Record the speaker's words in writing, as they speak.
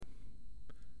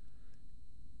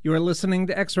You are listening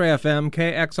to X-Ray FM,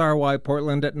 KXRY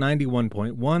Portland at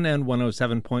 91.1 and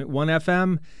 107.1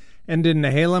 FM, and in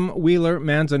Nehalem, Wheeler,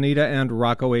 Manzanita, and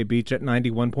Rockaway Beach at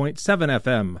 91.7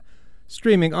 FM.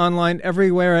 Streaming online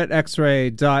everywhere at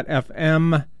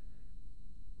xray.fm.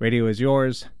 Radio is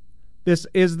yours. This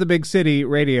is the Big City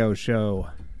Radio Show.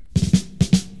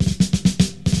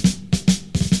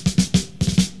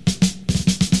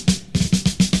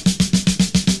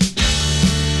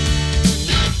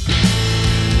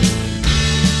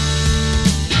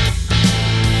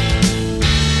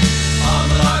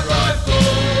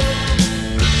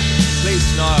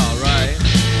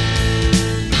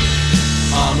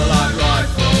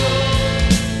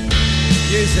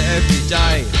 Every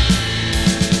day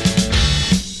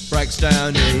breaks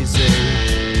down easy.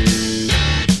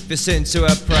 Fits into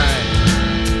a pram.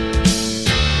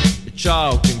 The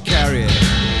child can carry it.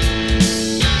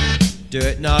 Do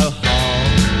it no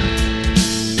harm.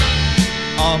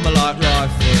 Armalite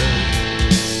rifle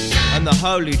and the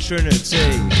Holy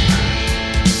Trinity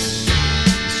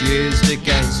is used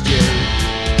against you.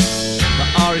 The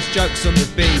Irish jokes on the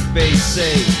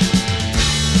BBC.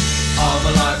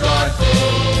 Armalite rifle,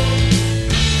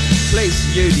 police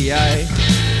UDA.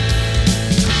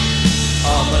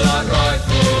 Armalite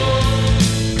rifle,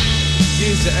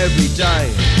 use it every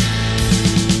day.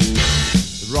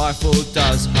 The rifle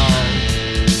does harm,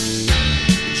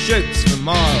 it shoots for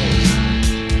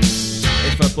miles.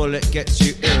 If a bullet gets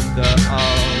you in the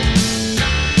arm,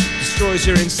 destroys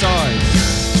your insides.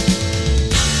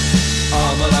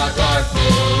 Armalite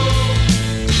rifle,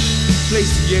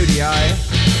 police UDA.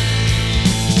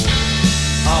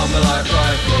 Armalite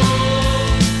rifle,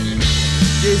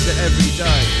 use it every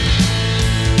day.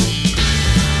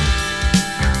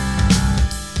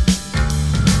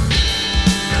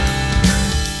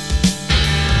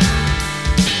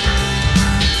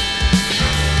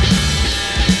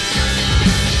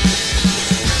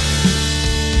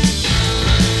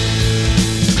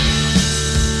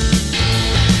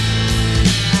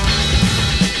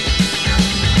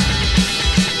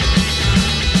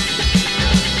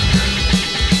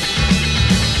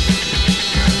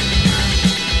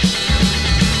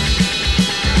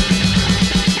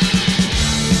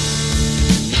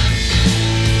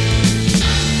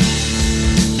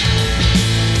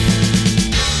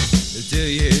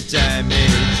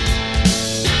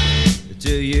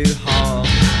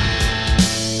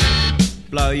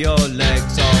 Blow your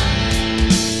legs off,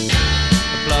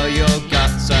 blow your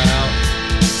guts out.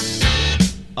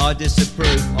 I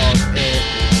disapprove of it,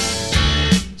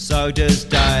 so does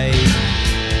Dave.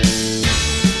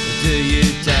 Do you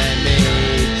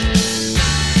damage?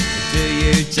 Do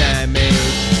you damage?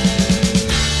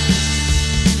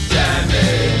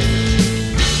 Damage,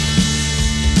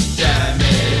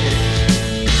 damage,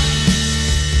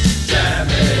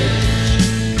 damage,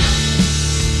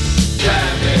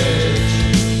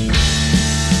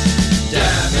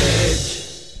 damage.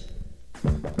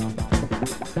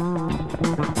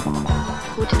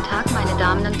 Guten Tag, meine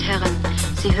Damen und Herren.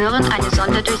 Sie hören eine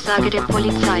Sonderdurchsage der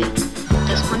Polizei.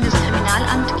 Das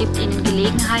Bundeskriminalamt gibt Ihnen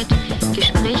Gelegenheit,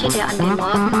 Gespräche der an den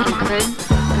Morden in Köln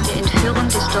und der Entführung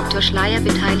des Dr. Schleyer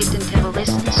beteiligten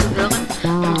Terroristen zu hören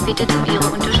und bittet um Ihre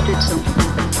Unterstützung.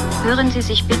 Hören Sie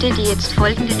sich bitte die jetzt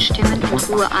folgenden Stimmen in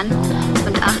Ruhe an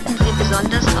und achten Sie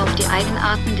besonders auf die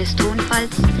Eigenarten des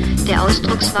Tonfalls, der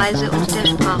Ausdrucksweise und der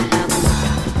Sprachfärbung.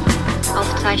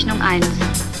 Aufzeichnung 1.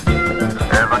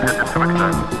 Was ist jetzt zurück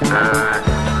sein?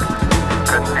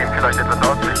 Können Sie ihm vielleicht etwas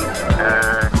ausrichten?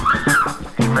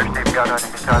 Ich möchte ihm gerne eine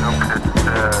Mitteilung des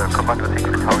Kommandos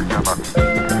Siegfried Hausner machen.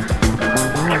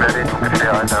 Ich werde in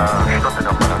ungefähr einer Stunde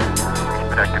nochmal anrufen. Ich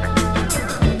bedanke mich.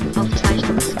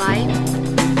 Aufzeichnung 2.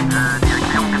 Die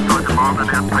Regierung ist heute Morgen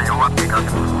der Trio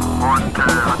abgegangen und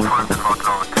hat folgenden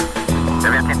Wortlaut.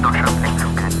 Er wird Ihnen noch schriftlich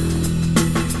zugehen.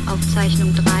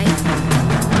 Aufzeichnung 3.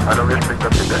 Hallo, wer spricht da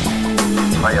bitte?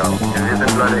 Ah ja, wir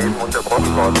sind leider eben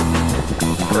unterbrochen worden.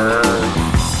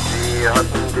 Sie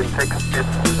hatten den Text bis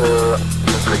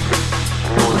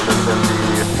News, das werden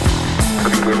Sie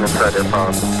zur gegebenen Zeit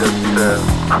erfahren. Das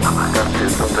Ganze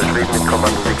ist unterschrieben mit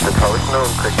Kommando Siegfried Hausner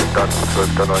und trägt den Datum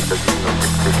 12.09.77.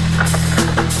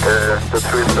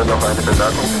 Dazu ist dann noch eine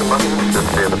Bemerkung zu machen. Das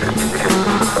wäre für Sie sicher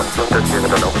interessant und das wäre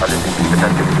dann auch alles in die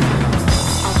Bemerkung gewesen.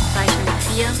 Aufzeichnung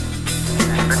 4.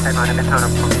 Ich möchte Ihnen eine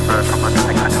Mitteilung zum Kommando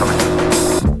Siegfried Hausner.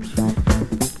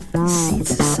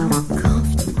 Seats are so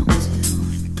uncomfortable too.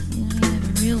 You don't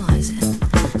even realize it.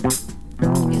 I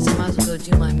guess I might as well go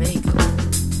do my makeup.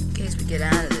 In case we get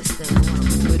out of this thing, I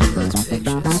want good close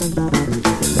pictures.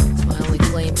 It's my only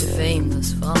claim to fame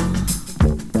thus far.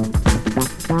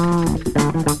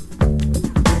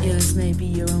 Yes, may be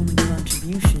your only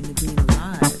contribution to being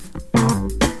alive.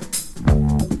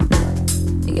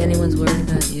 Think anyone's worried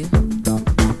about you?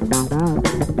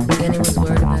 Think anyone's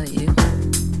worried about you?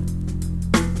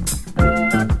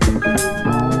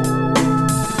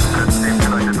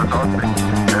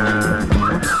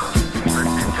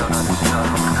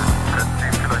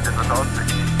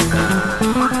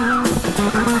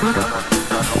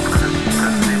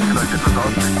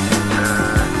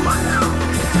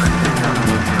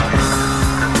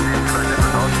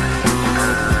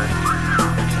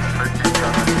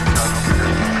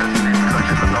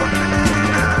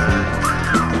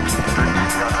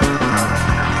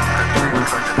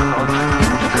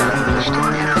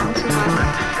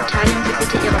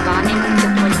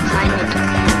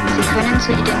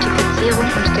 Zur Identifizierung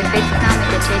und der Festnahme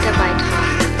der Täter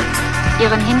beitragen.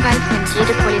 Ihren Hinweis nimmt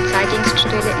jede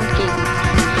Polizeidienststelle entgegen.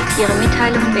 Ihre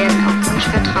Mitteilungen werden auf Wunsch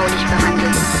vertraulich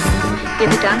behandelt. Wir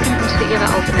bedanken uns für Ihre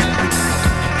Aufmerksamkeit.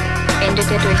 Ende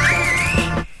der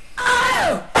Durchsage.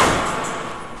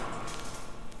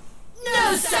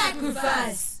 No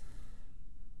sacrifice!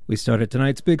 We started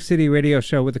tonight's Big City radio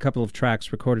show with a couple of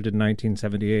tracks recorded in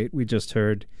 1978. We just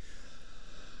heard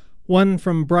one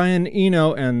from Brian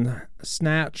Eno and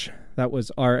Snatch. That was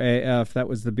RAF. That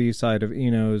was the B-side of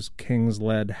Eno's King's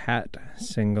Lead Hat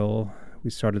single. We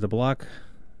started the block.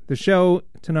 The show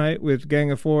tonight with Gang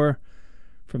of Four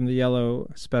from the Yellow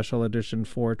Special Edition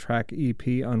 4-track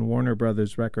EP on Warner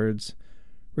Brothers Records.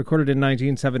 Recorded in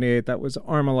 1978. That was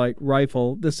Armalite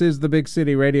Rifle. This is the Big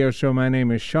City radio show. My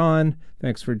name is Sean.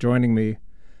 Thanks for joining me.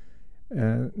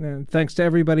 And thanks to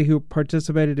everybody who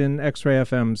participated in X-Ray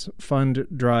FM's fund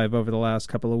drive over the last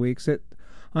couple of weeks.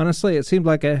 Honestly, it seemed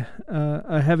like a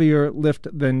heavier lift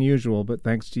than usual, but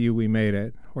thanks to you, we made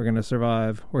it. We're going to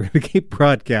survive. We're going to keep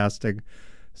broadcasting.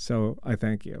 So I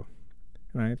thank you.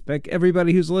 And I thank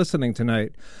everybody who's listening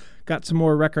tonight. Got some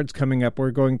more records coming up.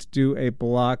 We're going to do a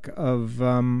block of,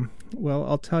 well,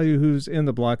 I'll tell you who's in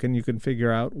the block, and you can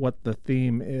figure out what the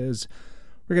theme is.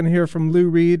 We're going to hear from Lou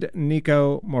Reed,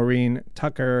 Nico, Maureen,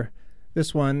 Tucker.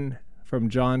 This one from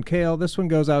John Cale. This one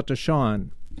goes out to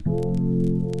Sean.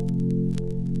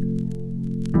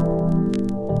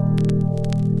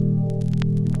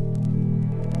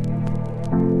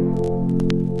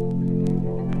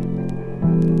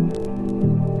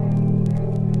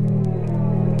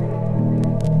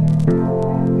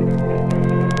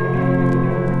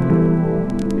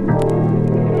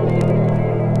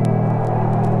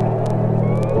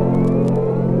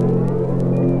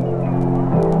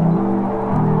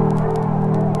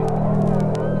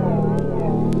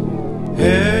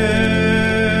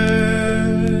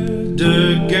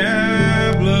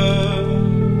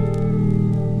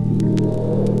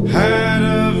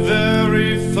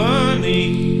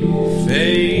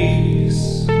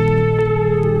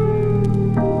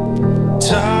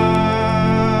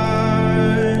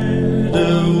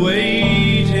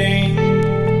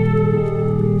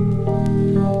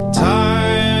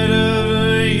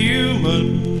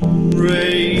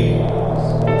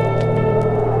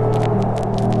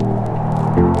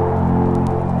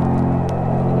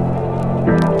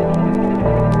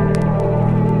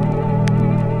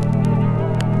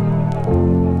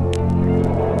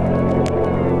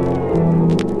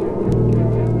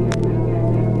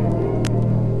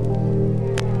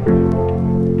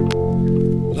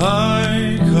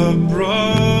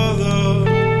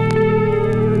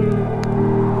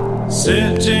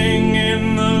 Sitting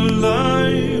in the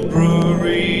library,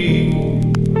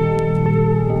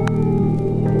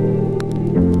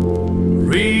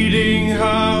 reading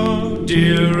how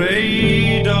dear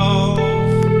Adolf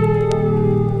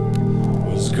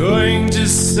was going to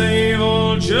save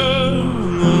all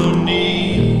Germany.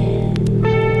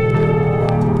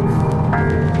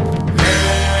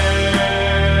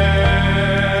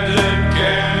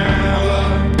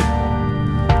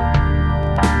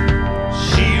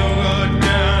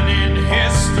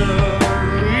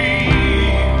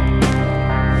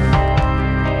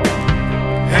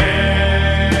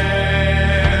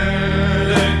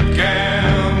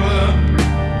 Gala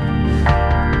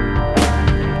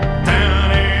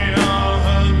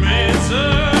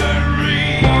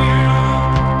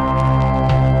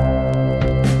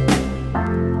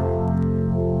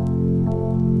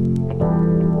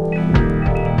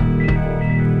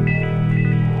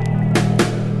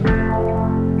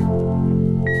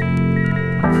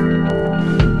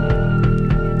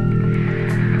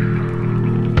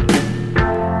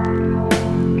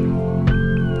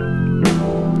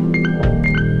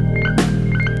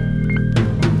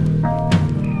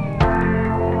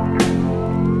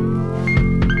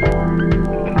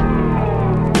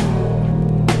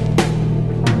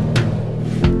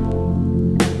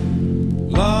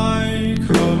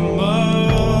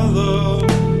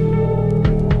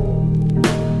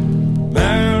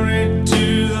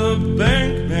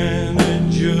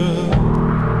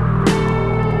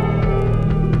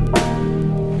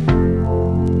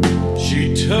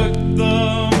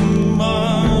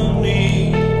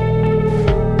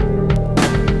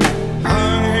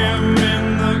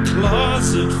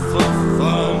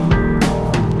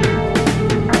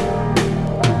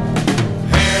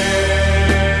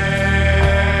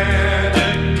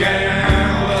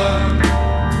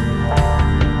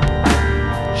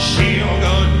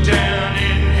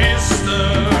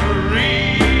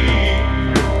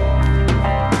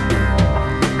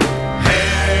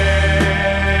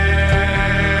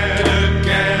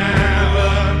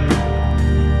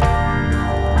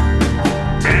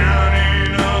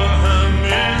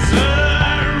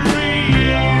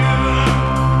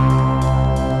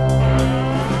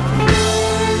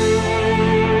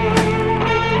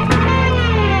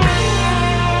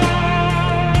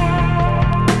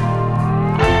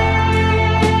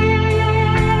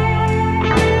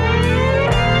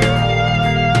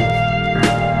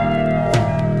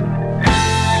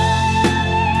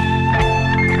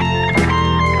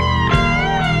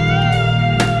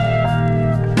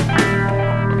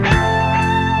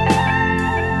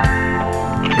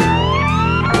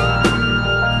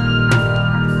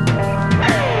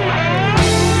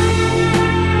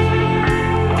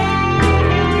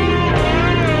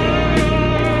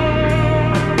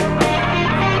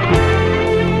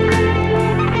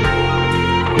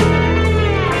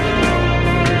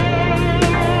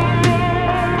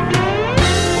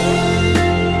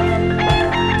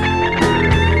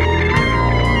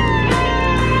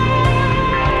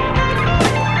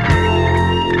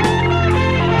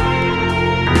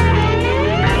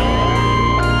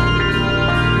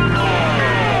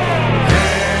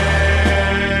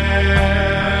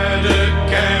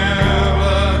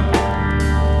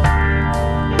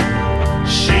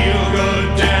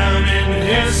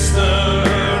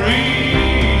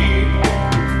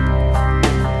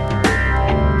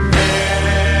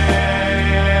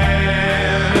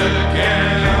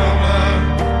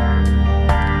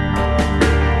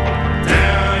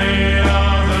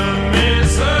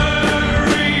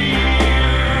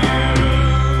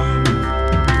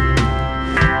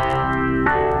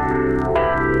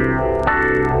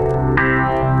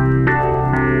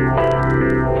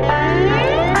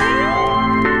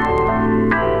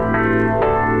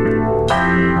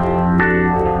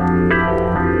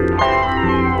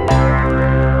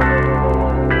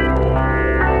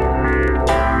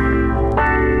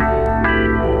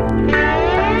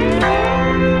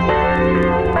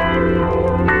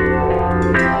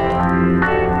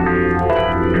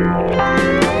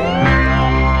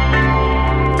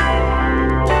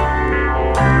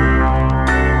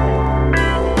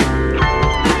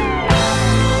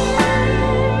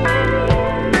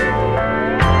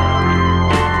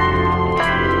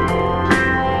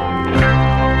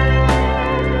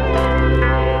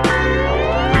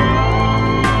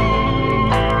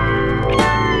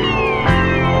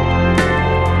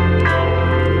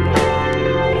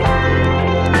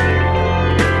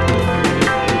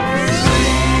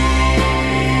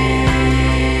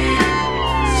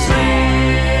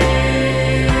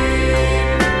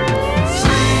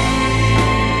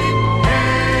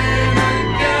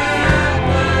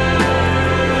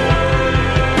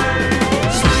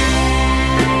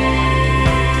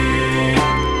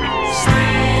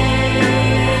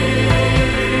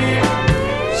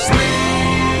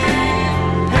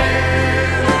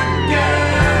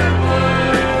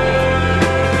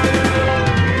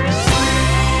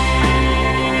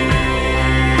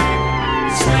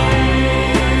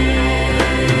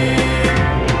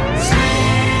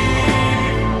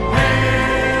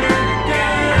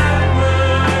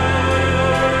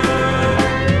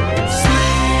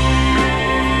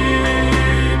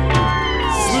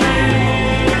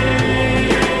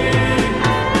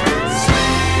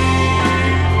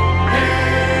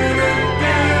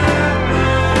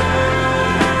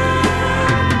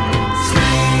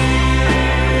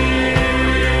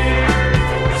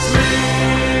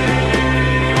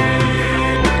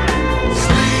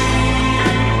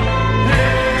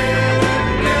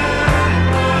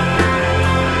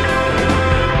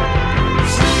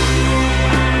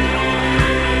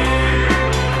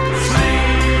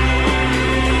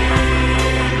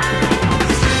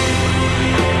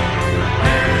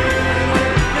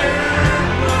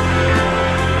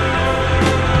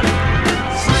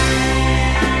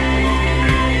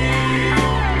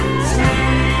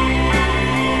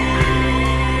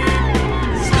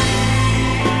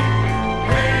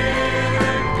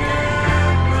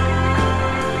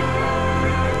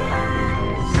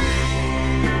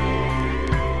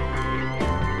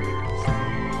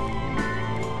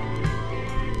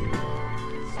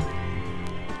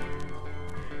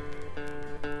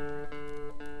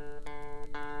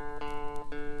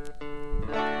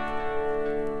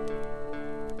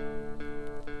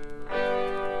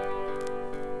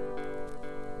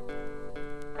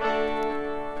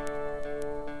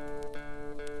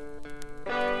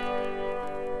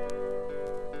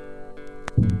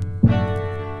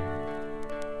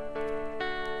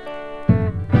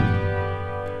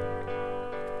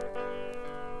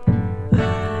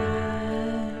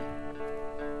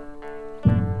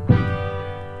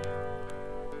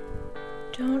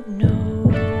don't know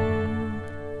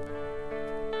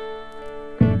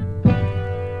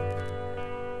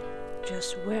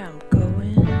just where I'm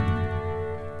going.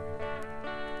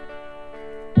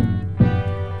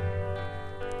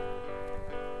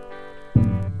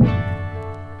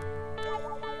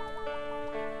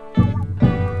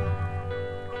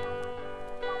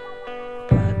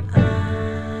 But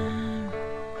I'm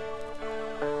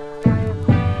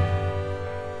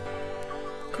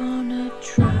gonna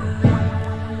try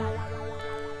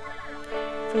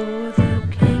for the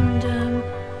kingdom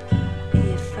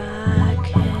if I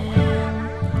can,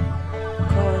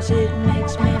 'cause it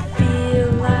makes me feel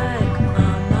like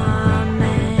I'm a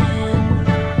man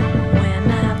when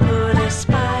I put a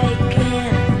spike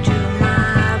into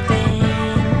my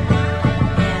vein,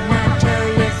 and I tell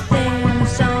you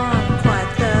things aren't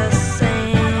quite the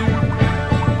same.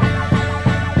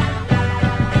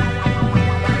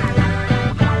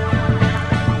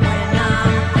 When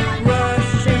I'm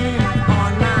rushing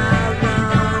on my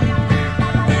run,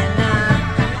 and I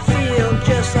feel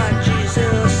just like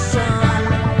Jesus' son,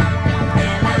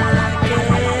 and I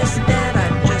guess that I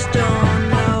just don't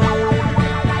know,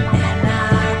 and I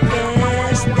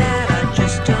guess that I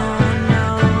just don't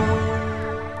know.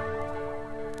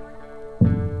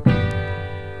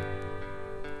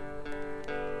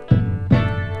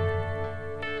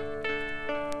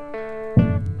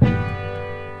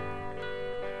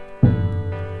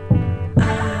 I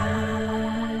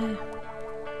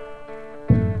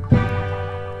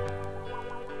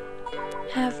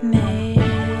have made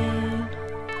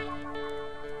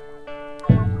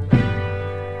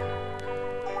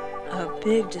a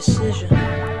big decision.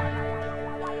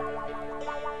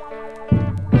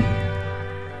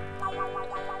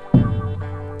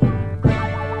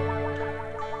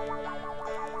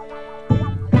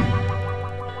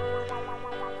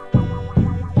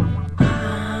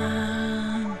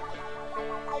 I'm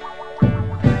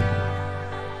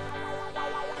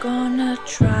gonna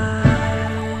try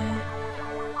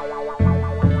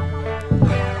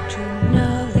to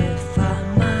nullify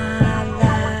my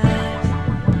life,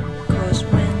 'cause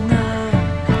when the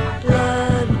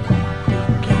blood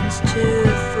begins to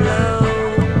flow,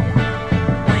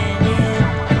 when it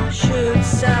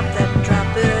shoots up the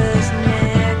dropper's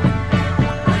neck,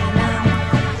 when I'm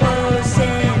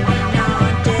closing in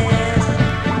on death,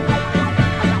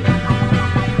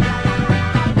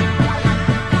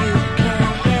 you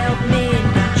can't help me,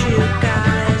 not you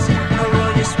guys, or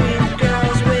all you sweet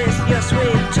girls with your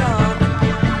sweet talk.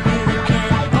 You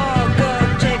can all go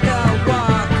take a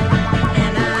walk,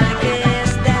 and I guess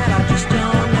that I just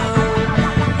don't know,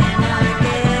 and I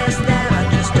guess that I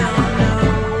just don't know.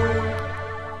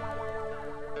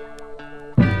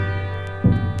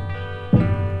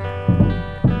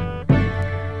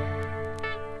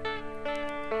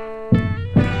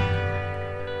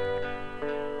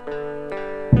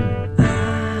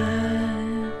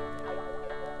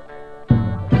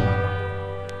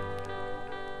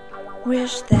 I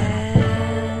wish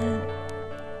that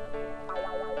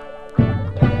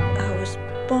I was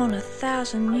born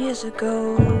 1,000 years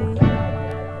ago.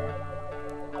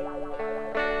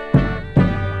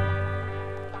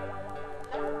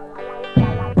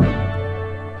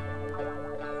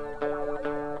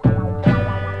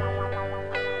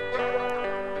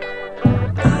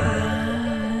 I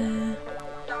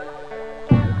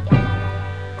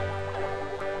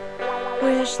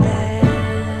wish that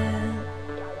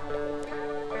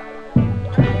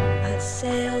I'd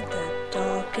sailed the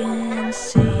darkened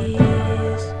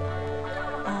seas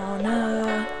on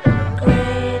a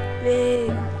great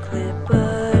big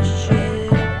clipper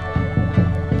ship,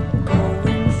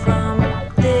 going from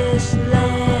this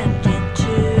land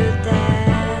into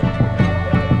that,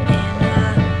 in a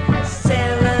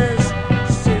sailor's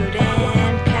suit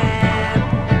and cap.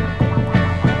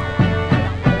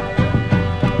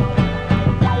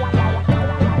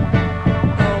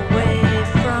 Away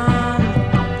from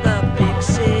the big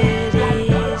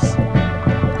cities,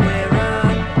 where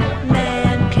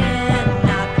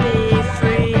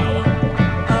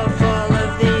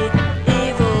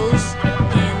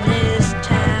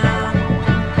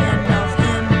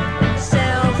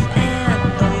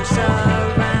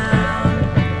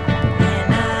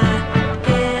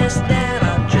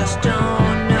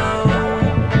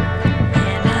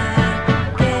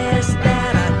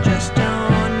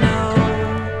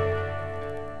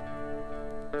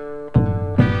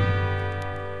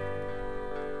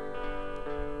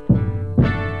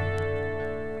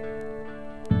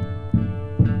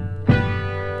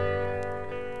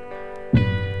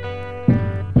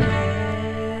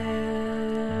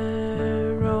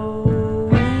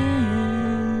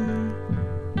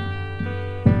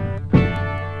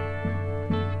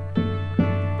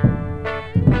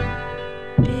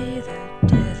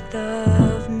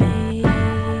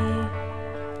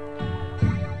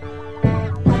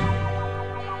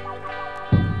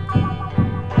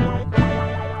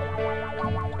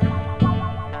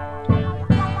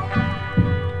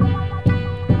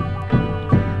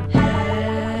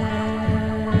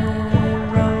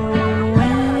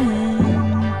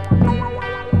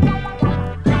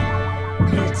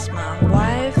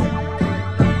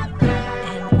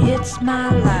my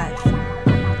life.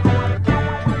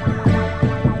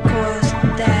 'Cause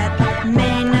that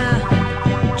mana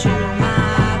to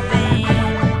my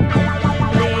vein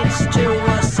leads to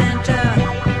a center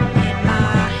in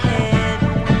my head.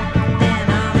 Then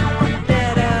I'm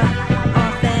better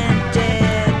off than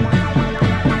dead.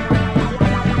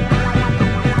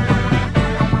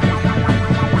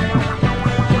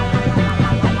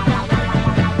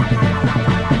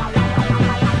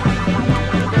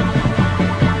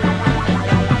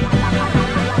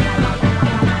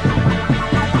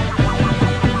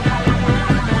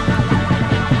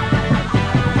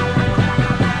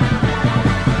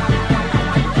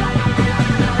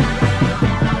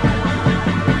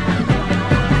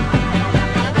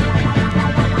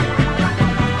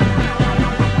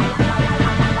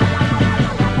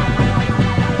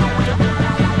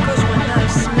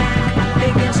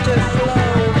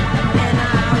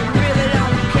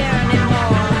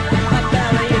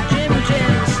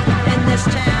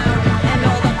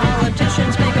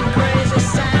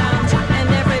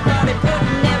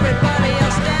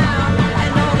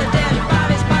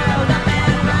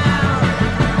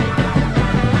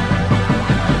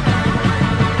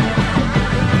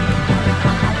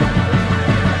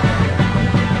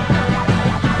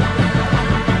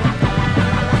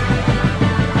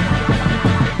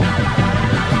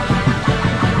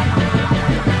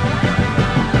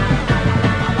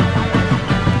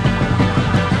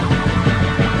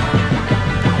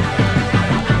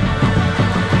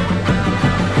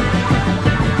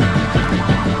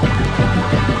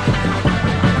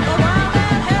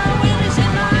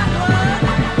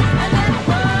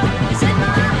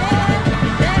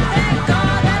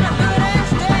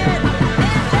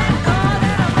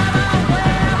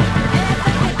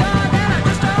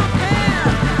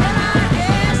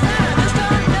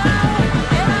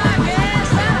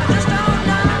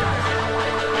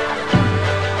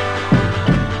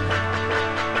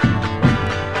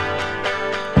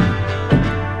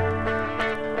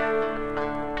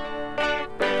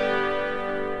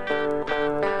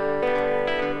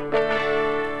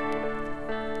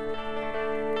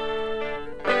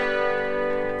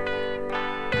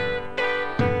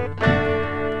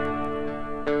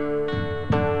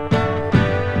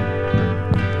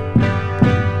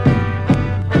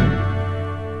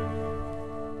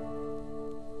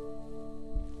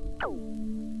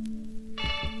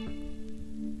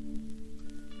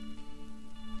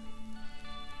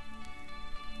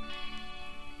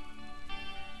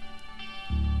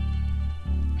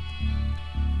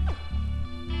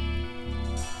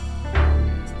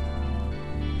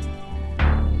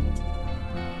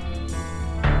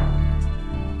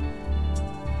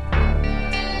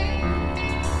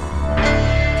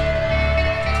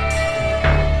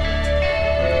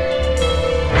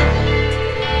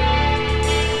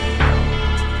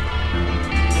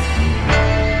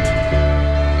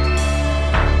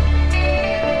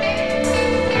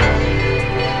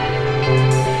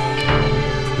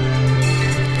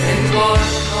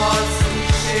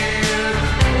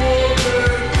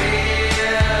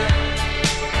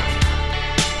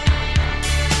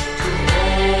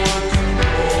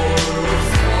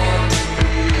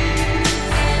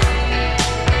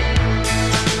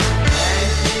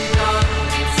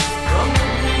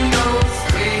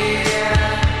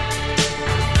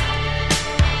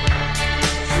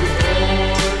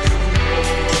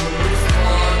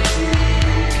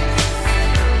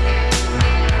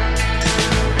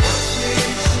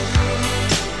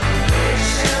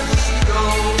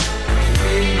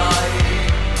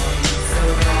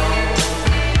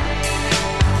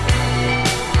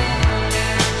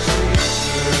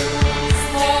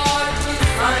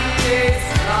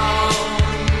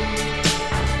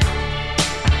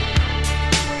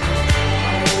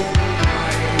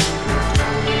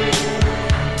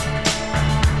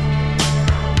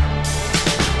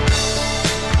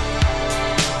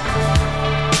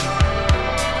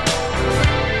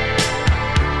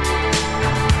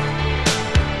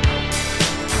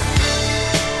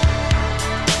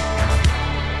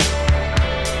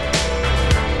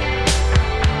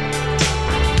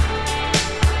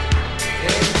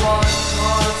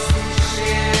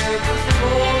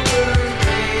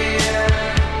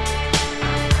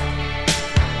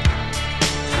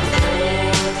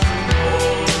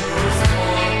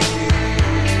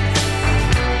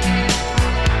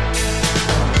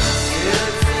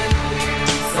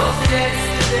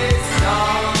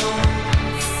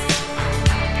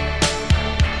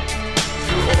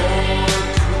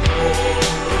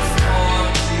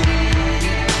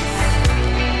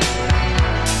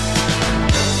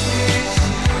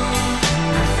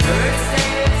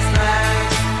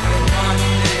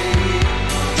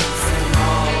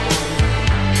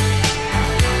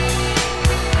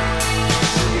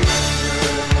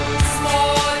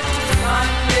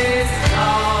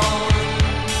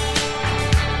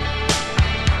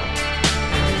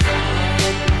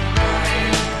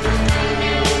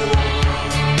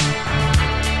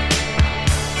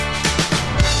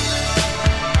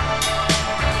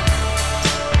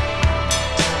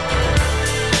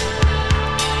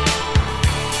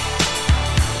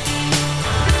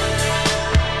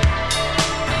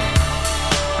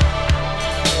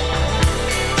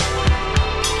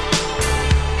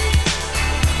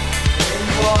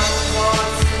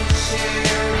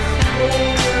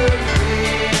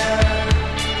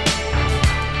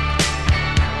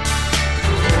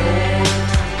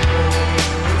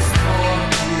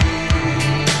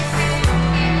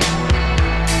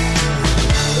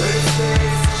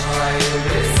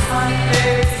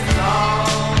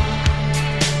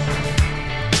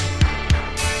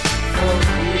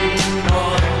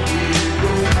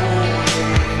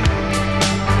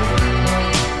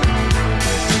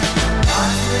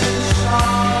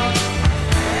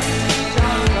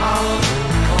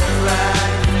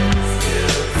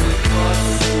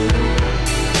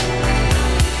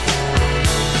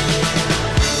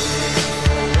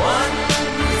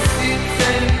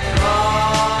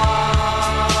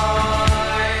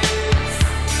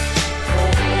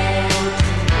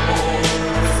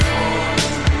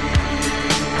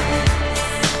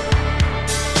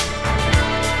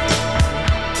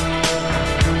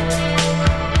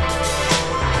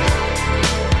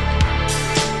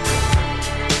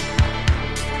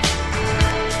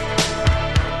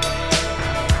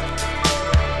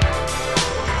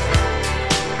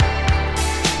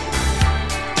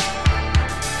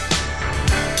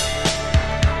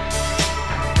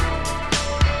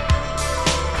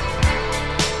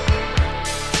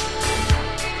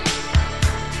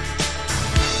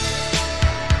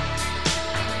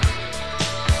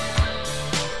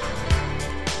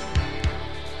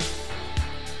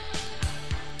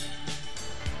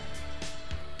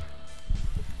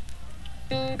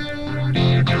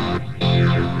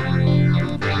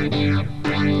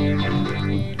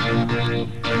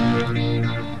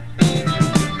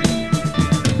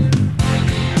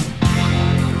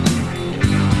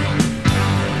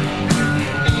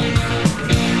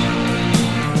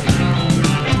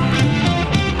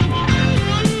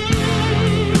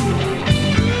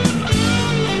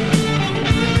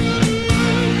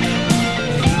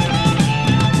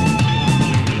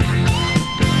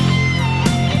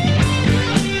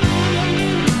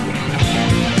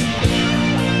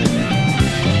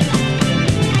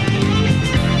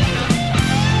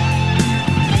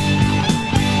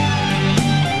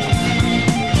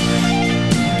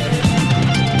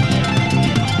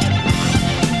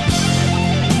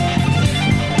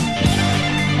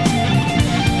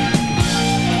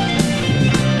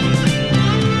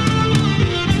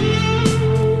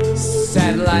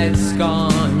 Satellite's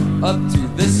gone up to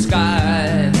the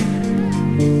sky.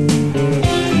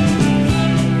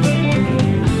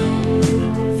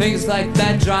 Things like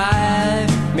that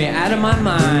drive me out of my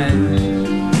mind.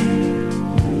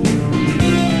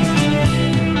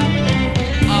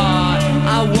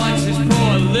 I watch this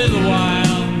for a little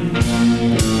while.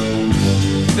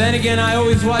 Then again, I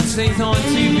always watch things on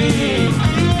TV.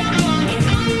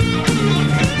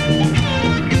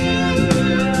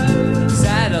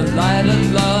 Satellite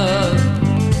of love.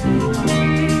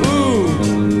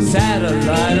 Ooh,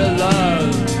 satellite of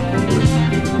love.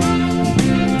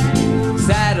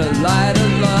 Satellite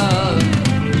of love.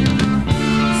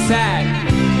 Sat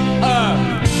up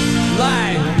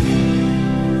light.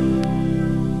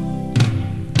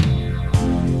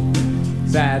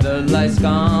 Satellite's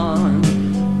gone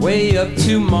way up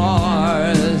to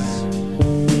Mars.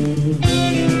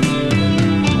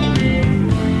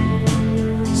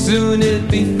 Soon it'll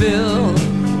be filled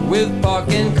with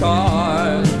parking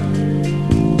cars.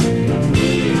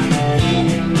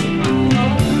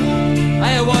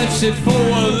 I watched it for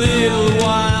a little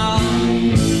while.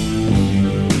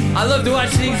 I love to watch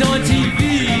things on TV.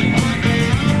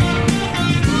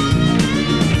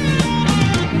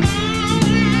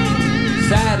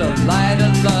 Satellite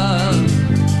of love.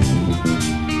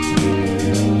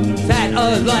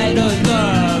 Satellite of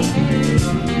love.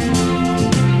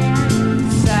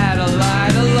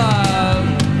 Satellite of love.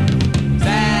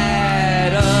 Satellite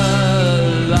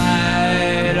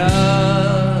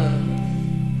of.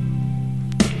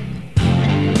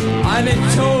 I've been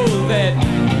told that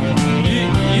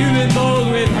you've been bold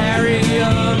with Harry,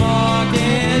 Mark,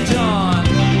 and John.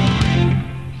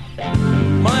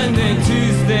 Monday,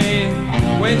 Tuesday,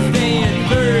 Wednesday, and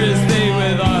Thursday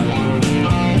with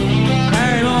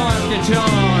Harry, Mark, and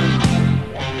John.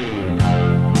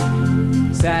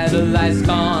 Satellite's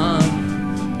gone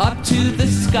up to the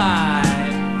sky.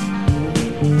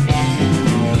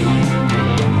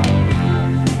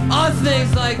 All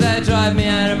things like that drive me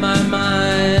out of my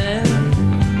mind.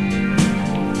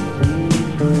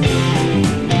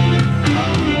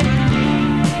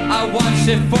 I watched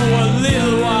it for a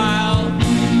little while.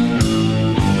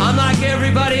 I'm like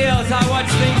everybody else, I watch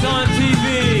things on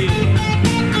TV.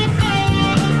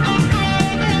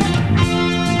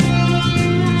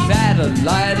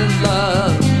 Satellite of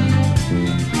love.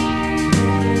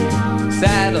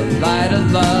 Satellite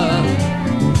of love.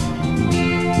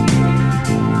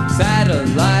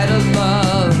 Satellite of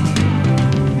love.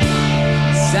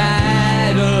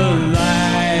 Satellite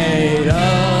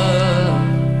of.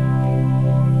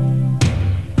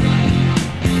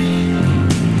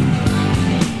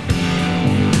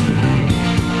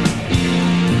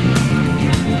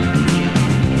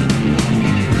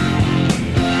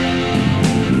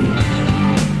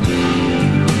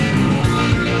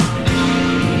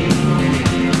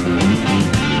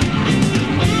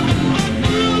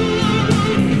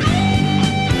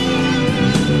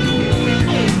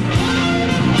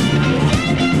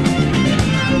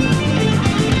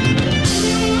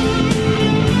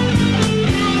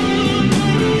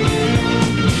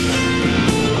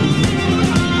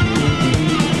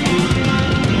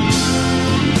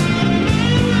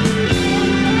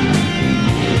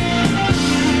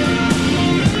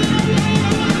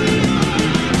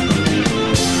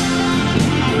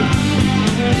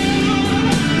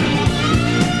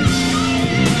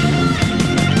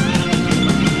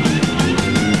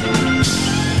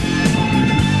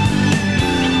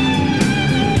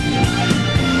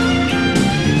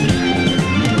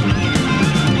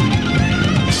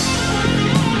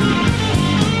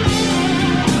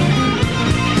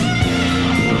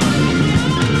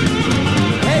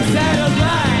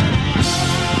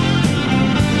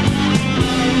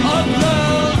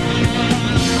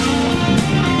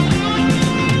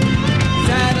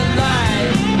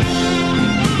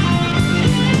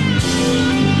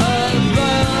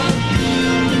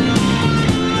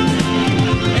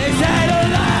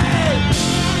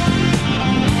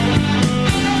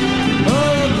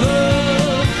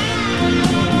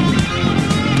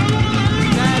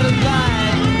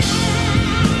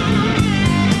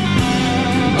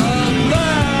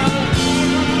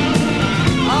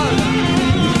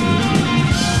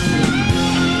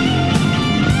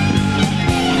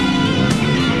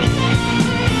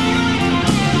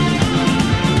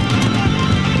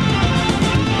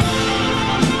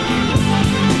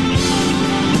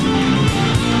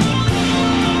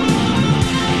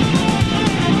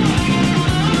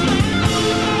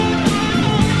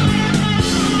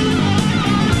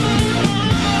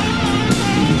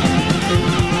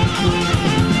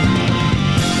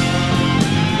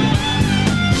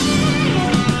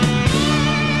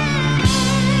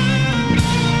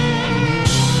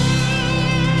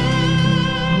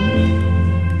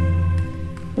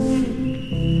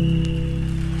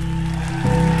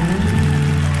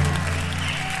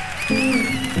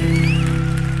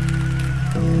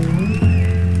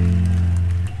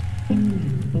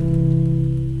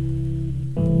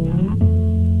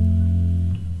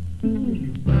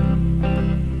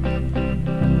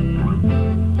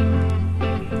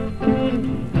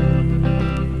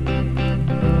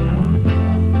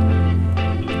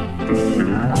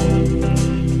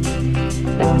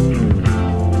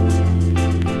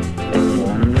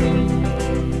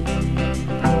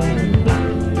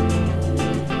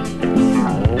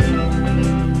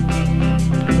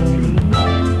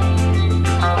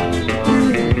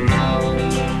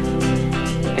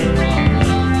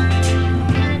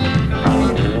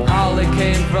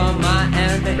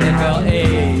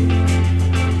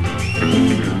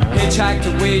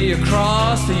 way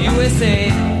across the USA.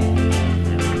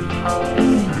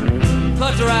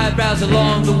 Plucked her eyebrows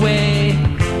along the way,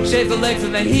 shaved the legs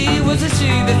and then he was a she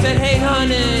that said, hey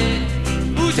honey,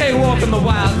 who take a walk on the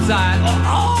wild side?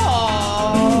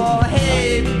 Oh,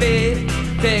 hey babe,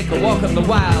 take a walk on the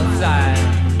wild side.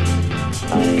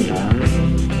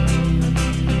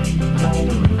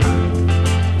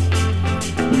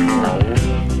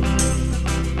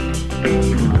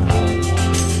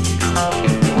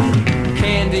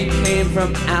 Candy came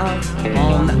from out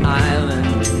on the island.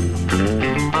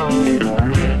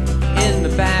 In the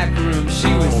back room,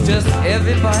 she was just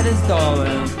everybody's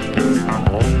darling.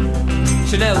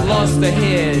 She never lost her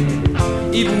head,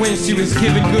 even when she was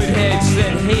giving good head. She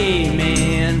said, hey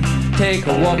man, take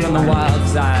a walk on the wild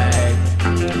side.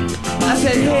 I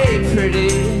said, hey pretty,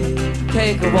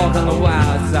 take a walk on the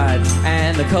wild side.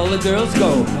 And the colored girls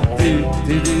go do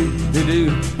do do do do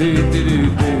do do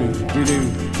do do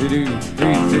do do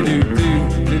do do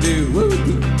do do woo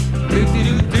do do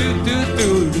do do do do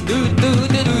do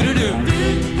do do.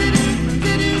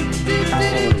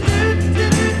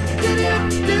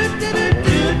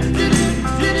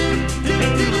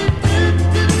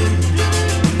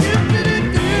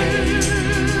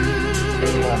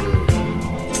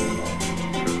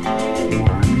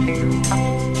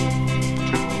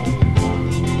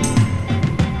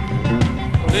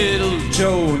 Little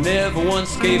Joe never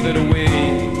once gave it away.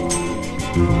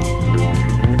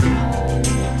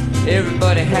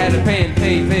 Everybody had to pay and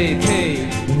pay, pay, pay.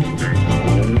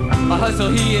 A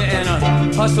hustle here and a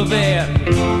hustle there.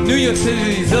 New York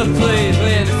City's a place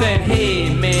where they said,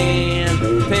 hey man,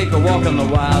 take a walk on the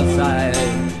wild side.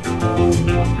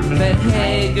 Said,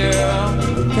 hey girl,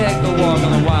 take a walk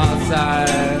on the wild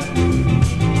side.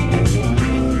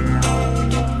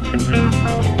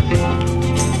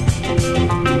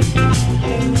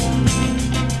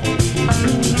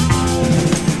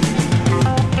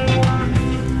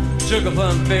 Sugar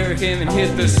Plum Fairy came and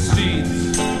hit the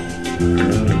streets,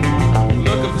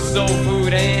 looking for soul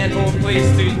food and for a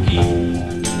place to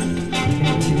eat.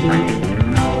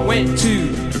 Went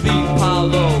to the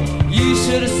Apollo, you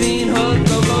should have seen her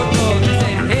go, go, go. She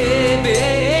said, hey, baby,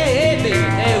 hey, baby,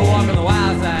 hey, walk on the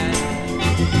wild side.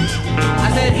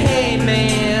 I said, hey,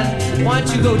 man, why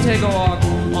don't you go take a walk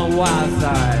on the wild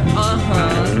side?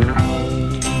 Uh-huh.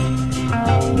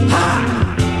 Ha!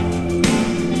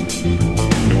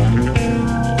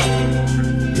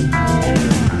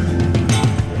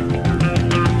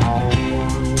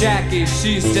 Jackie,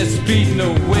 she's just beating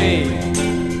away.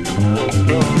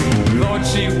 Thought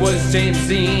she was James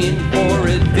Dean for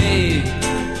a day.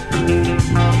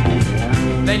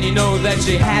 Then you know that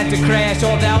she had to crash,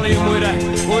 or Valium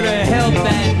would've helped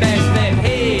that bash. Said,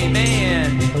 hey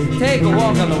man, take a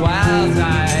walk on the wild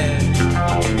side.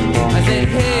 I said,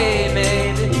 hey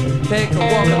baby, take a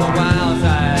walk on the wild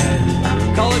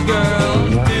side. Colored girls,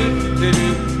 do do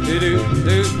do do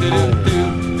do do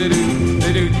do do do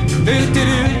do do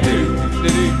do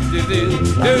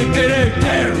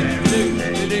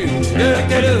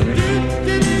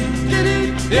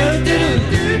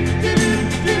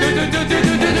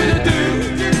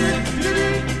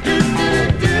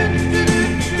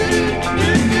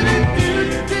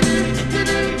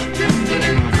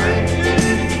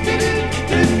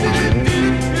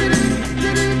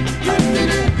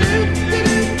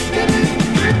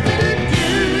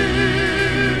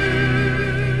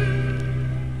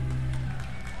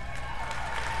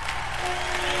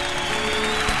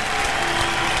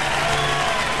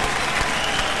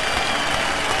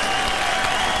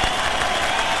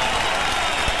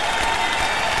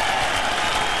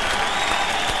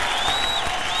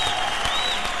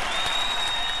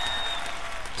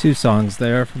Two songs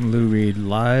there from Lou Reed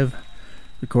live,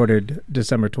 recorded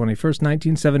December 21st,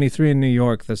 1973 in New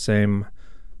York, the same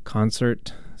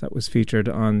concert that was featured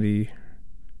on the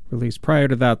release prior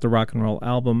to that, the Rock and Roll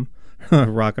album,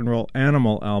 Rock and Roll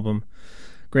Animal album.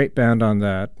 Great band on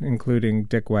that, including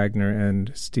Dick Wagner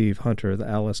and Steve Hunter, the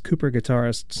Alice Cooper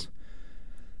guitarists.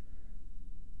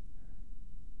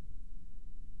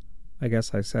 I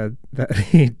guess I said that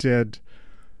he did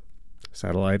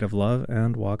Satellite of Love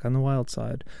and Walk on the Wild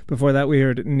Side. Before that, we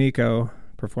heard Nico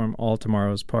perform All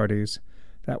Tomorrow's Parties.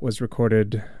 That was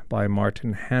recorded by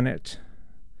Martin Hannett,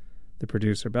 the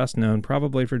producer best known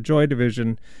probably for Joy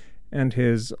Division and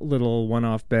his little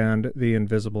one-off band, The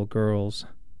Invisible Girls.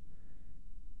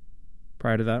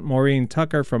 Prior to that, Maureen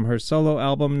Tucker from her solo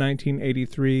album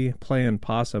 1983, Playin'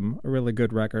 Possum, a really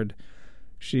good record.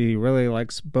 She really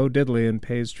likes Bo Diddley and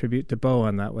pays tribute to Bo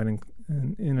on that one,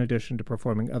 in addition to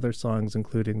performing other songs,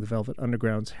 including the Velvet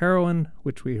Underground's Heroine,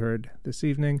 which we heard this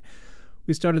evening.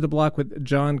 We started the block with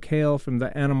John Cale from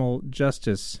the Animal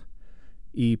Justice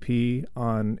EP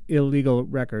on Illegal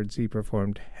Records. He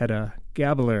performed Hedda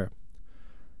Gabler.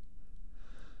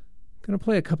 Going to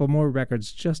play a couple more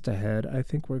records just ahead. I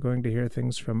think we're going to hear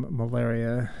things from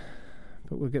Malaria,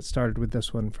 but we'll get started with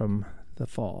this one from the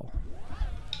fall.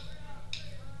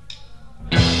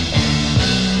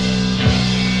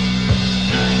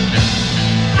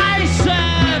 I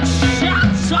said,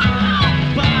 shut up!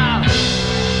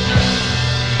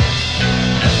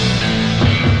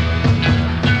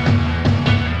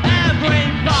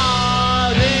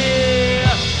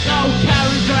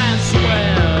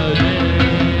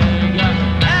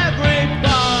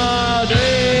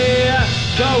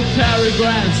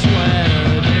 Grand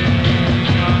sweating.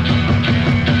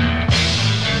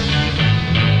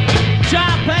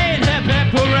 Champagne, hip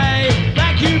hip parade.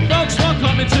 Thank you folks for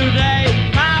coming today.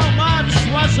 How much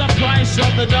was the price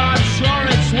of the dart? Sure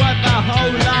it's worth a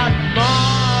whole lot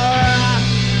more.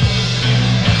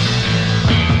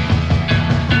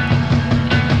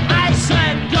 I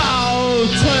said go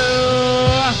to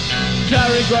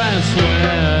Cary Grant's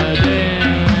wedding.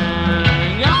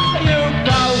 All you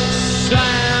folks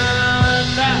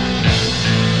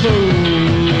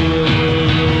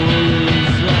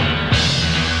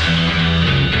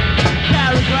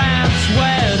Cary Grant's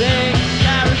wedding,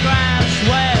 Cary Grant's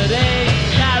wedding,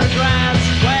 Cary Grant's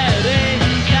wedding,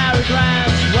 Cary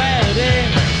Grant's wedding.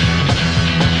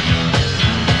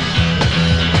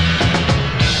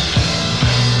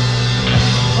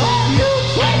 Oh, you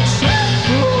folks and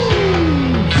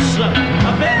fools,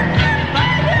 a bit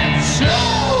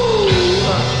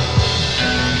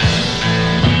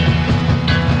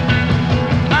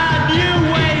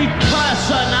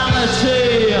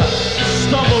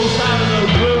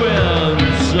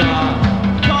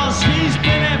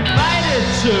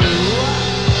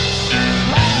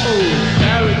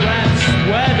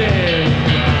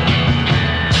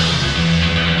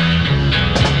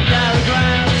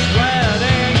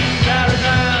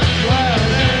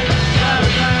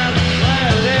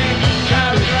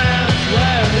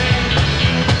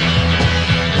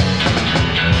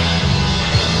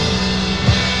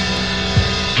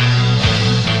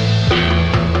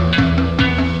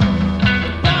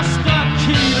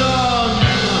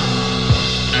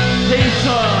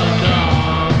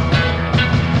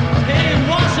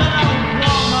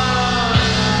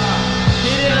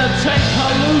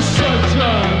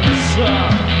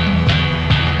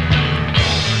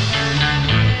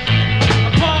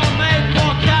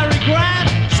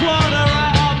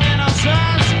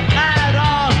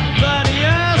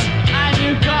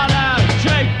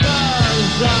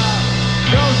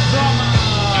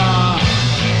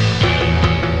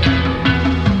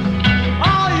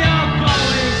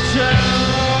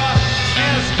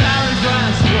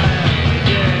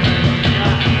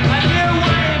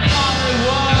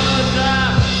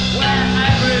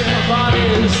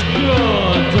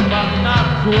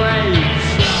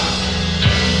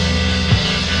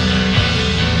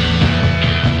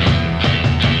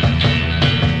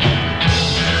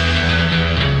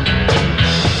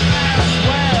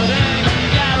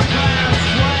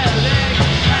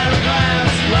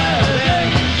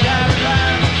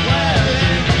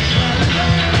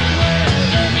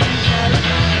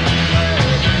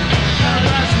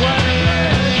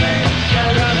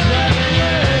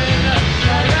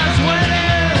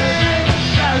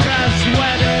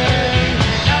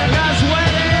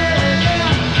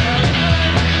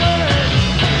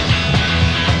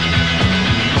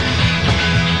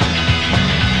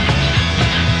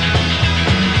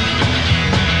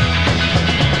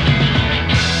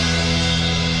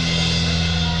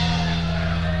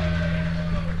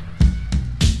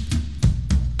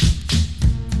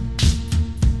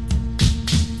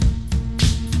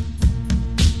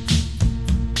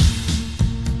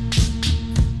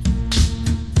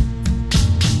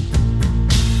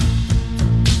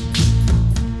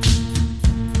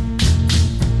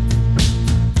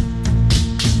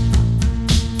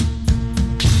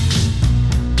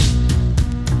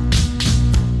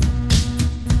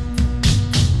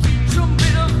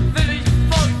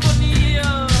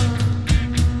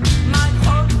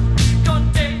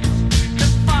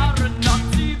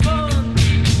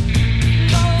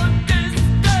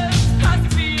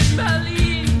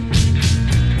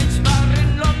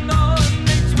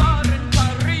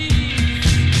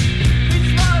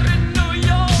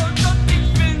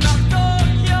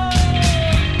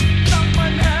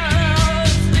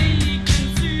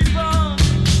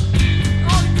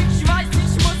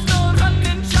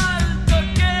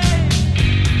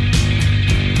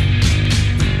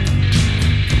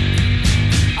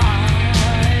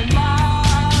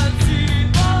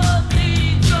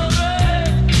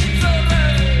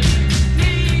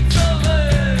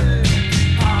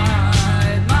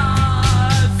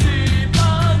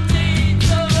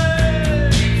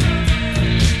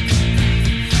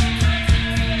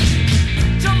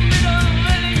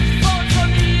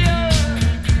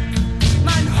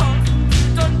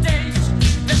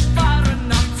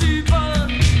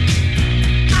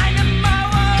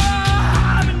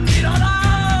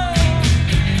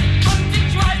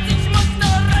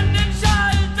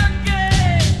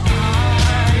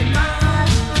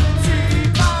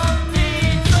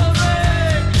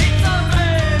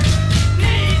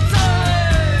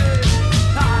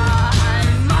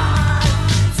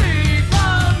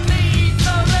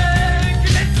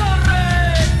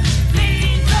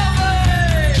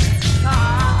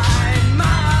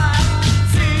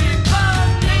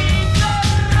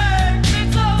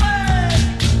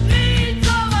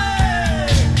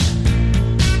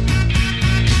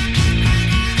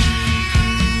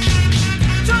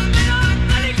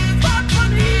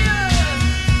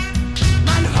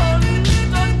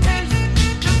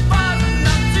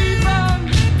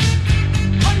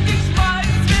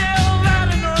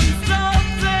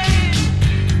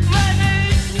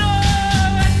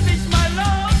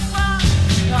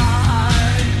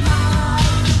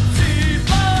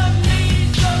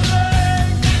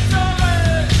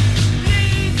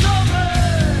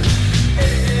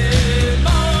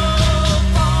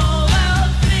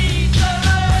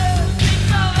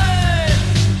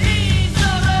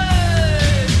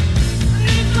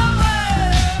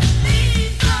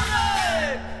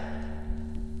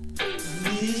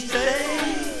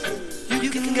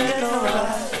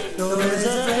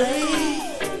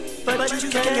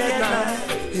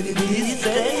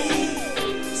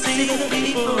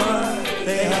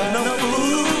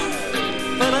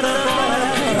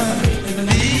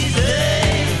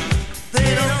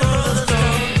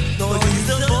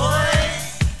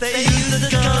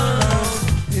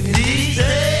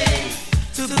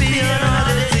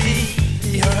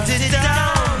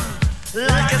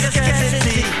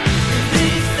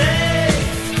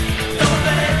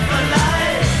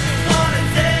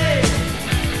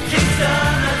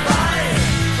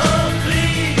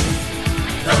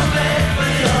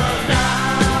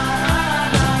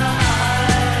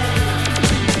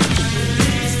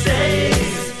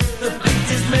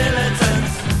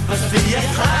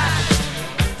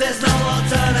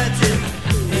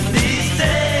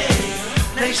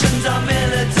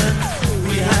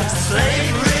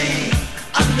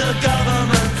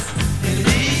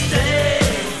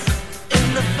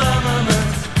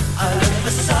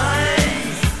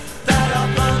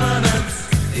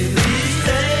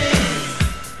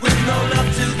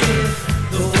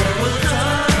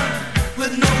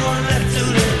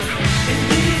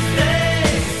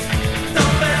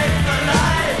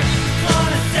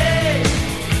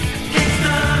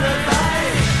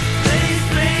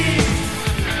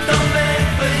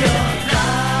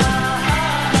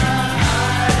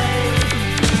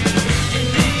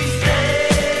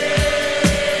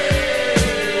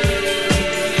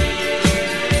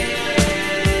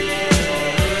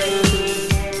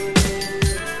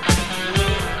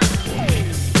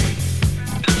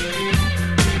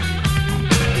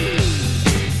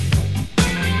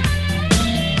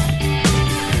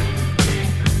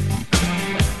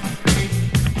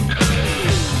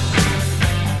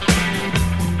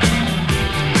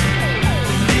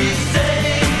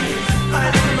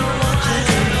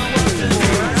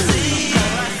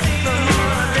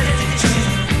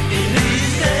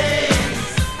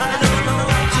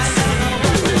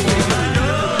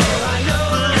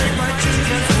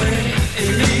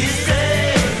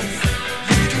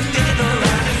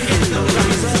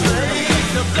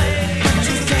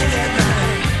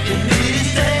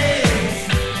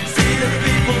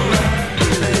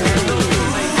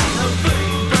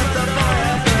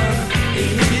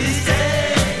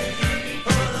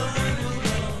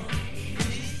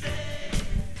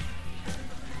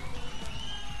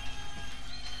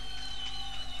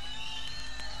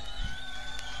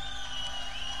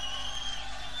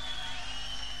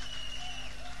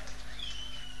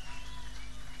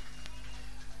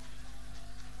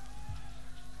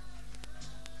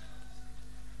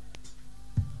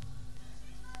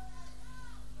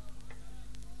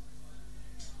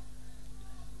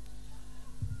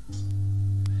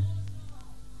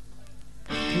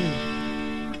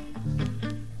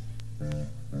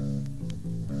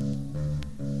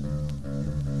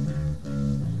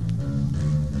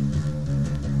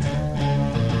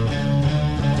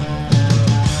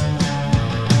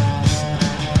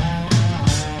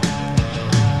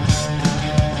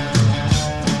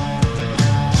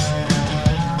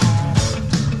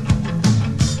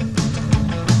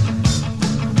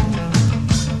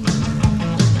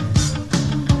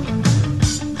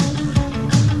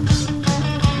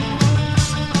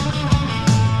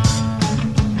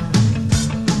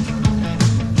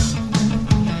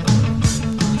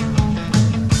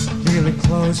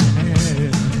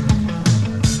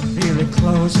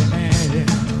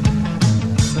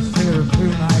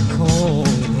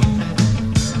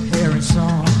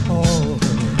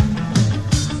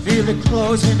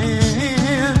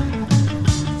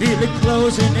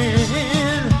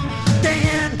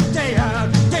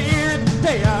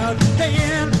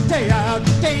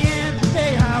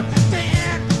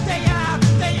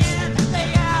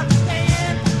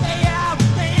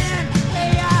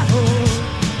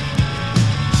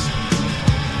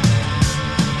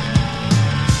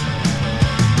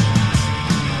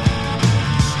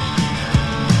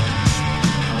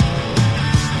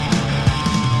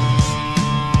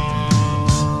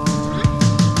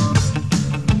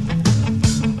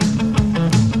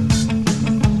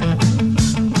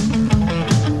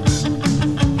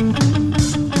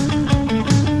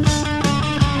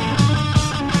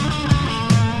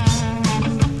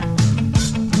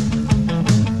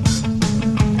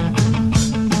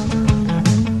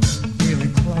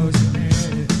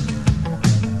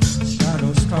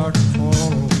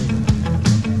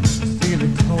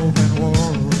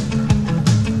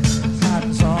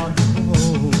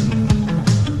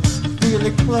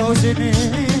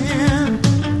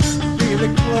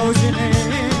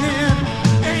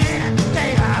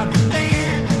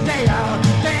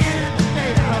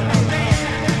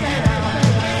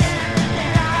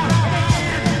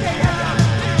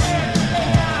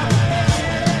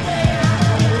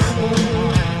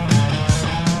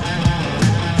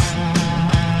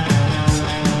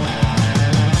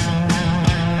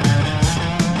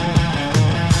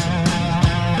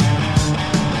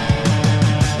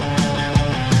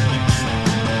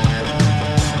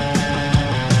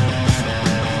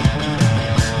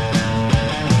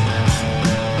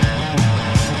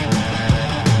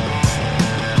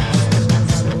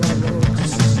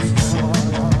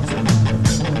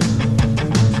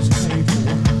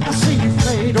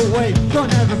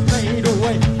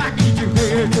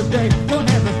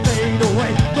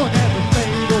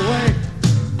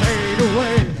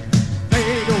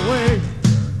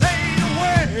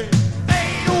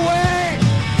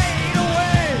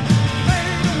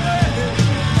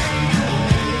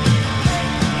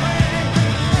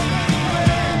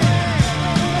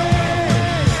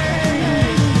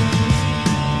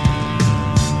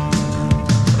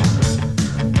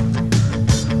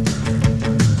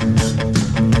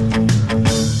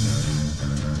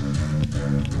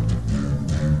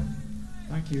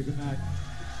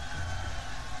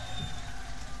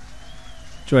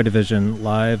Joy Division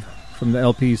live from the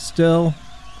LP Still,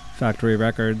 Factory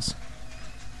Records.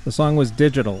 The song was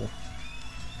Digital.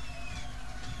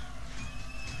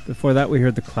 Before that, we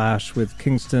heard The Clash with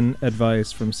Kingston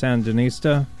Advice from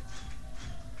Sandinista.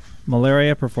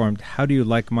 Malaria performed How Do You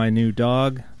Like My New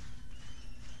Dog?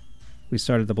 We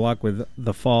started the block with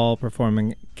The Fall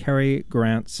performing Cary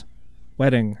Grant's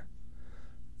Wedding.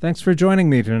 Thanks for joining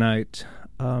me tonight.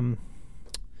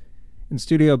 In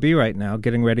Studio B right now,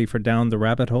 getting ready for Down the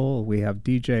Rabbit Hole, we have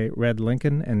DJ Red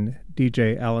Lincoln and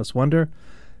DJ Alice Wonder.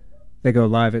 They go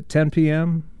live at 10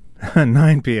 p.m.,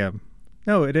 9 p.m.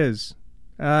 No, it is.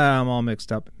 I'm all mixed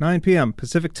up. 9 p.m.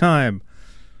 Pacific Time.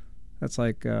 That's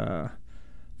like 5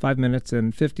 minutes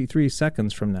and 53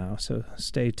 seconds from now, so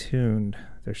stay tuned.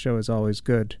 Their show is always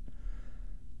good.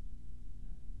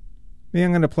 Me,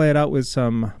 I'm going to play it out with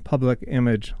some Public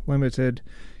Image Limited.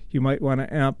 You might want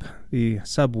to amp the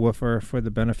subwoofer for the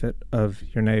benefit of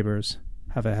your neighbors.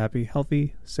 Have a happy,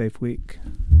 healthy, safe week.